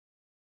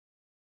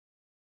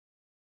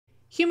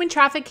Human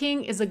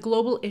trafficking is a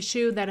global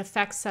issue that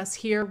affects us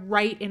here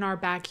right in our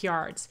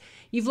backyards.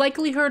 You've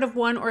likely heard of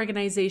one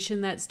organization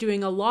that's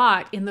doing a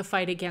lot in the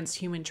fight against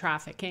human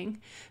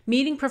trafficking.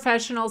 Meeting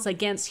Professionals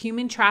Against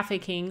Human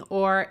Trafficking,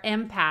 or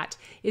MPAHT,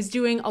 is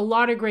doing a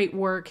lot of great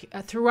work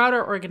throughout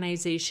our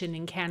organization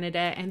in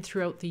Canada and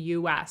throughout the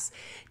US.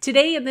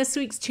 Today, in this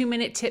week's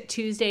 2-Minute Tip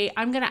Tuesday,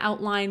 I'm going to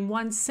outline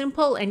one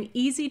simple and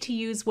easy to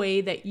use way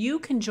that you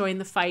can join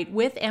the fight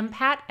with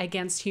MPAHT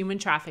against human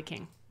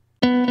trafficking.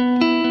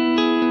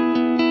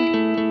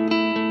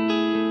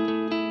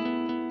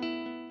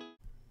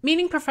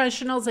 Meeting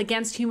Professionals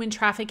Against Human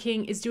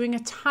Trafficking is doing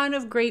a ton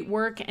of great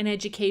work and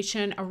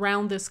education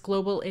around this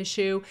global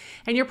issue.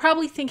 And you're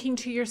probably thinking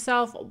to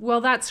yourself,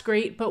 well, that's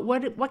great, but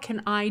what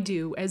can I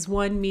do as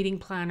one meeting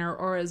planner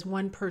or as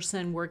one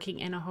person working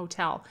in a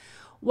hotel?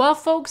 Well,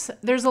 folks,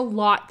 there's a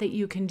lot that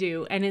you can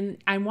do. And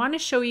I want to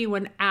show you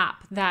an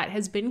app that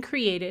has been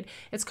created.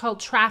 It's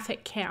called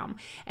TrafficCam.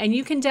 And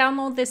you can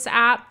download this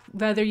app,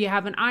 whether you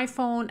have an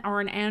iPhone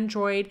or an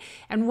Android.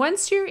 And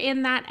once you're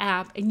in that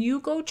app and you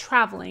go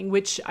traveling,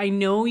 which I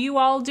know you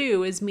all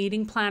do as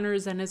meeting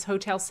planners and as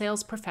hotel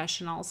sales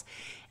professionals,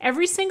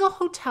 every single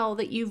hotel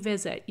that you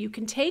visit, you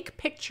can take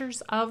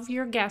pictures of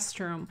your guest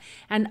room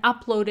and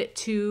upload it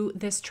to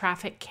this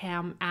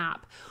TrafficCam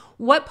app.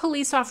 What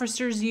police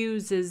officers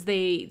use is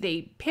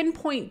they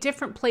pinpoint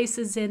different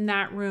places in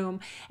that room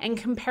and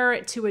compare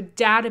it to a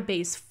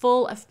database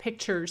full of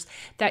pictures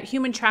that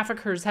human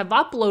traffickers have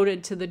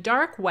uploaded to the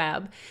dark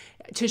web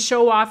to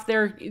show off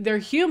their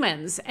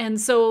humans. And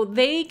so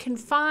they can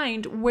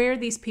find where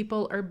these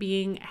people are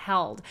being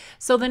held.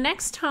 So the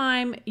next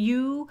time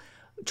you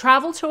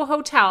travel to a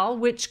hotel,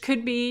 which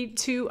could be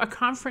to a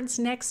conference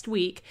next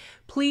week,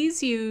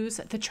 please use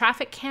the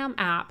TrafficCam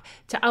app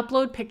to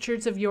upload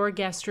pictures of your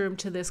guest room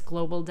to this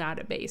global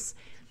database.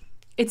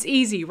 It's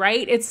easy,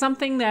 right? It's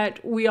something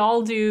that we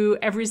all do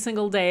every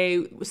single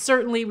day.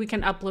 Certainly, we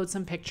can upload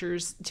some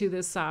pictures to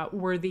this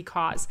worthy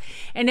cause.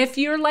 And if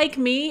you're like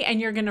me and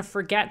you're going to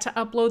forget to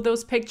upload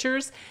those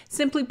pictures,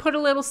 simply put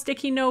a little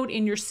sticky note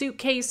in your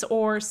suitcase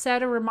or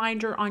set a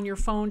reminder on your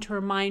phone to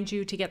remind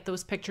you to get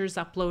those pictures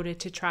uploaded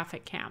to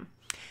TrafficCam.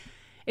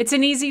 It's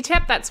an easy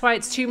tip. That's why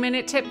it's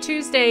 2-Minute Tip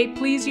Tuesday.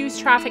 Please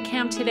use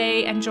TrafficCam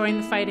today and join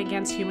the fight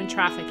against human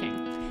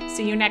trafficking.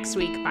 See you next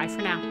week. Bye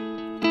for now.